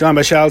John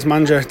Michel's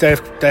manager,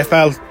 they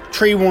fell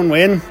 3-1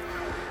 win.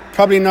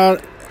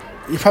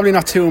 You're probably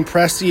not too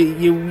impressed.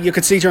 You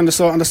could see during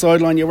on the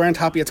sideline you weren't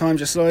happy at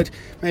times. Your side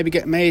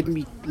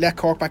maybe let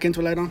Cork back into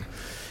it later on.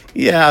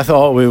 Yeah, I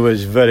thought we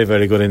was very,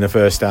 very good in the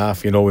first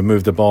half. We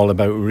moved the ball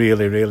about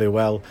really, really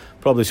well.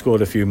 Probably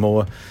scored a few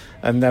more.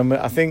 And then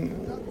I think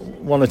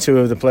one or two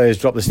of the players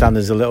dropped the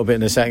standards a little bit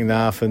in the second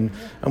half. And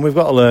we've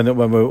got to learn that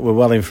when we're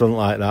well in front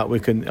like that, we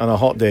can, on a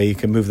hot day, you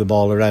can move the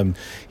ball around.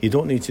 You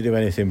don't need to do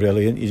anything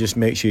brilliant. You just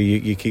make sure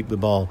you keep the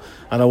ball.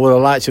 And I would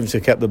have liked them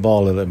to keep the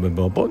ball a little bit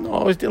more. But no,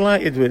 I was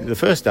delighted with the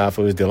first half.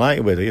 I was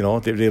delighted with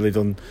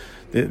it.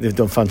 They've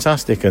done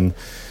fantastic. And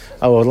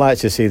I would like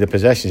to see the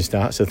possession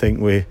stats. I think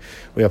we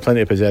have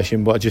plenty of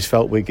possession, but I just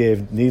felt we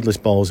gave needless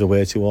balls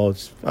away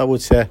towards, I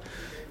would say,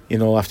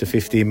 after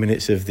 15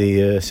 minutes of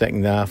the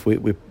second half,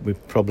 we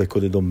probably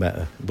could have done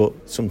better.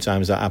 But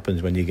sometimes that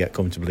happens when you get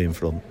comfortably in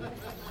front.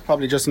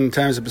 Probably just in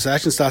terms of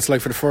possession stats,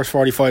 like for the first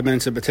 45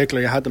 minutes in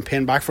particular, you had them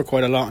pinned back for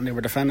quite a lot and they were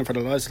defending for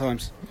the lives of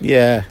times.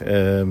 Yeah,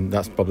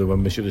 that's probably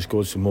when we should have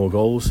scored some more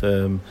goals.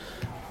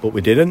 But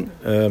we didn't.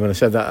 And I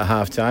said that at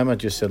half time. I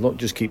just said, look,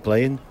 just keep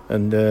playing.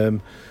 And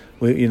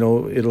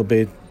it'll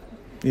be,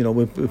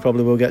 we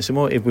probably will get some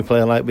more if we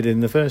play like we did in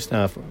the first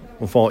half.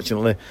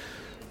 Unfortunately,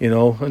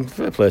 and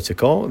fair play to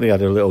Cork, they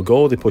had a little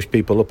go, they pushed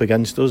people up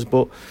against us,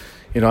 but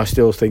I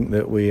still think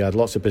that we had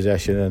lots of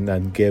possession and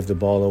then gave the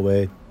ball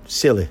away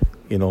silly,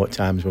 at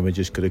times when we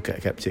just could have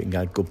kept it and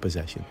had good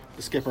possession.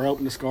 The skipper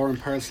opened the score and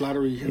Pearl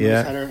Slattery,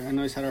 a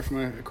nice header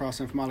from across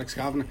from Alex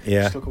Kavanagh.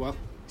 Yeah. She took it well.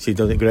 She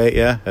done it great,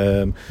 yeah.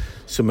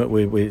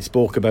 Something we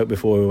spoke about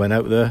before we went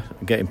out there,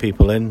 getting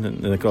people in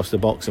and across the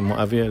box and what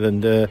have you.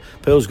 And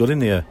Pearl's good in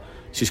the air.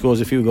 She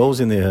scores a few goals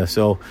in the air,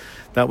 so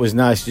that was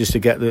nice just to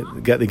get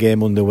the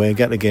game underway,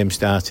 get the game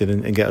started,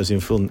 and get us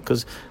in front.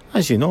 Because,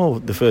 as you know,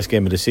 the first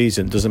game of the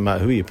season doesn't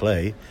matter who you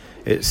play.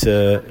 It's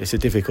a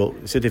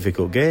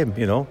difficult game.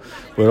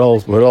 We're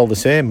all the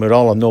same. We're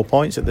all on no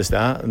points at the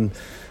start, and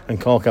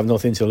Cork have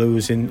nothing to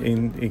lose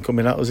in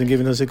coming at us and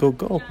giving us a good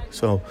goal.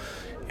 So.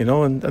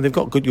 And they've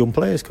got good young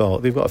players,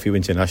 Cork. They've got a few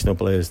international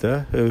players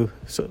there and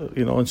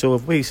so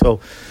have we. So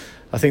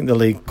I think the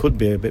league could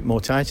be a bit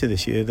more tighter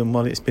this year than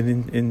what it's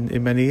been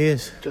in many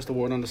years. Just a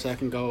word on the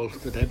second goal,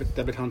 the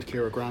debutant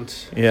Ciara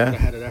Grant. Yeah.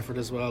 Had an effort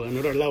as well.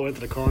 Another low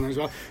into the corner as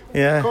well.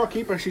 Yeah. Cork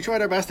keeper, she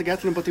tried her best to get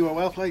to them, but they were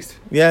well placed.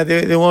 Yeah,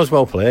 they was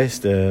well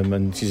placed,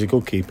 and she's a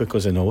good keeper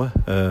because I know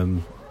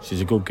her. She's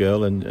a good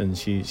girl and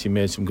she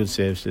made some good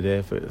saves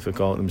today for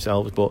Cork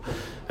themselves. But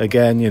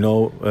again,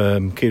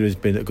 Ciara's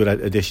been a good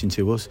addition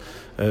to us.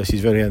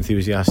 She's very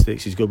enthusiastic.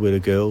 She's good with the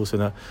girls,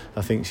 and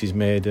I think she's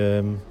made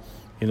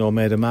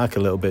made a mark a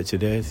little bit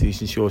today.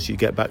 She's sure she'd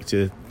get back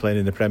to playing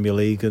in the Premier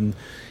League, and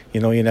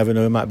you never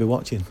know who might be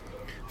watching.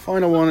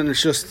 Final one, and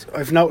it's just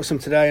I've noticed them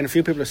today, and a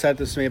few people have said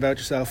this to me about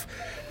yourself.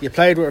 You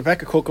played with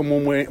Rebecca Cook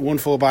on one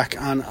full back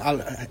and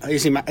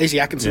Izzy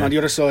Atkinson on the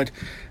other side.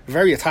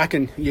 Very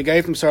attacking. You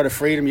gave them sort of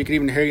freedom. You could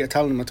even hear you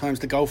telling them at times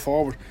to go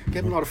forward.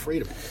 Give them a lot of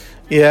freedom.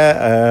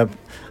 Yeah,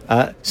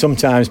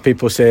 sometimes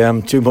people say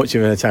I'm too much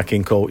of an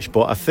attacking coach,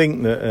 but I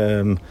think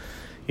that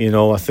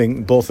I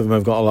think both of them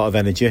have got a lot of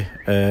energy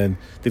and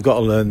they've got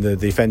to learn the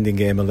defending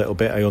game a little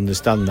bit. I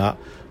understand that,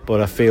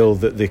 but I feel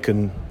that they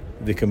can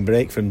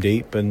break from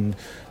deep and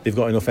they've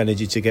got enough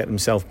energy to get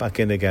themselves back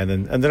in again,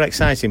 and they're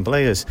exciting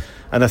players.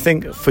 And I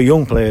think for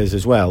young players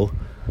as well,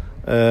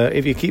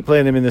 if you keep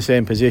playing them in the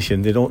same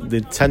position, they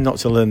tend not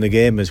to learn the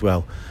game as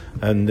well.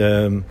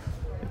 And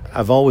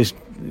I've always,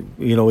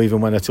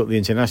 even when I took the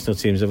international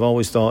teams, I've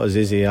always thought as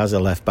Izzy as a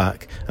left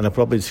back, and I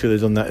probably should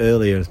have done that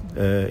earlier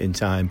in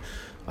time.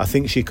 I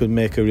think she could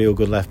make a real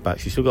good left back.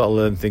 She's still got to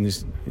learn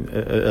things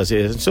as it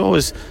is, and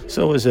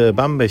so is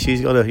Bambi.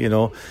 She's got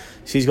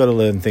to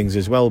learn things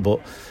as well. But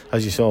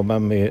as you saw,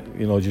 Bambi,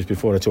 just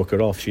before I took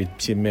her off,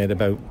 she made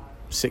about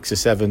 6 or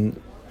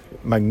 7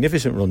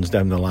 magnificent runs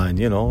down the line.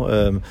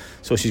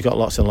 So she's got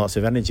lots and lots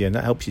of energy, and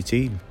that helps your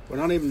team. Well,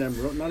 not even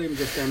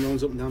just them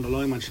runs up and down the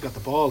line when she got the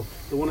ball.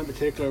 The one in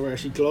particular where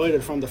she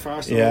glided from the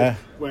far side,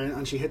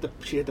 and she hit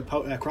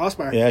the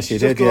crossbar. Yeah, she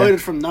did. Just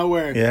glided from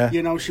nowhere.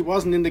 Yeah. She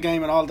wasn't in the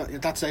game at all.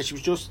 That stage, she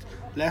was just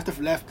left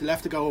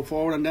to go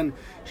forward, and then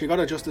she got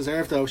it just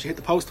deserved. Though she hit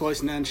the post twice,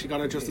 and then she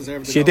got it just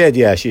deserved. She did,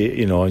 yeah.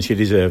 And she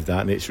deserved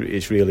that, and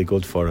it's really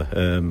good for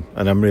her.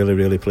 And I'm really,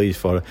 really pleased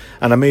for her.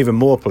 And I'm even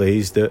more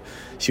pleased that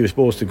she was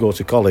supposed to go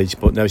to college,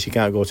 but now she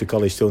can't go to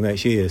college till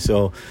next year.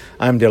 So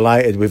I'm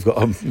delighted we've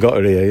got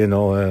her here.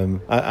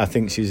 I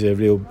think she's a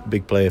real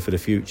big player for the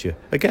future.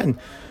 Again,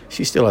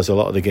 she still has a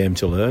lot of the game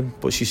to learn,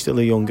 but she's still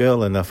a young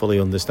girl, and I fully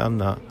understand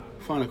that.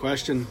 Final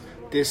question: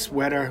 this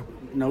weather,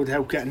 no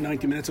doubt, getting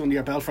 90 minutes under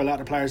your belt for a lot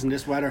of players in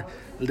this weather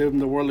will do them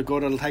the world of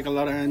good. It'll take a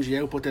lot of energy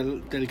out, but they'll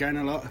gain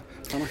a lot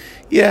from it.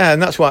 Yeah,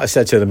 and that's what I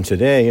said to them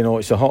today.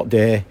 It's a hot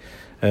day.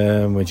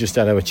 We just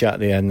had our chat at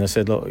the end. I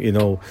said, look,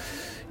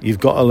 you've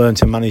got to learn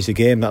to manage the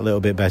game that little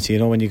bit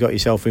better. When you got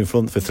yourself in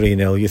front for 3-0,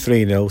 you're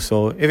 3-0.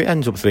 So if it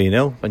ends up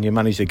 3-0 and you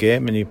manage the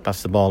game and you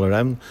pass the ball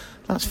around,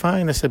 that's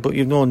fine. I said, but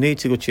you've no need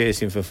to go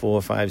chasing for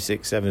 4, 5,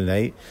 6, 7,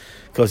 8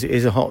 because it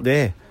is a hot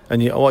day.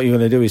 and what you're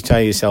going to do is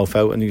tire yourself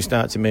out, and you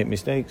start to make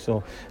mistakes.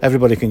 So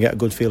everybody can get a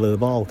good feel of the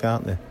ball,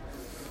 can't they?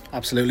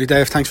 Absolutely,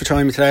 Dave. Thanks for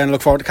joining me today, and I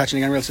look forward to catching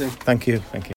you again real soon. Thank you.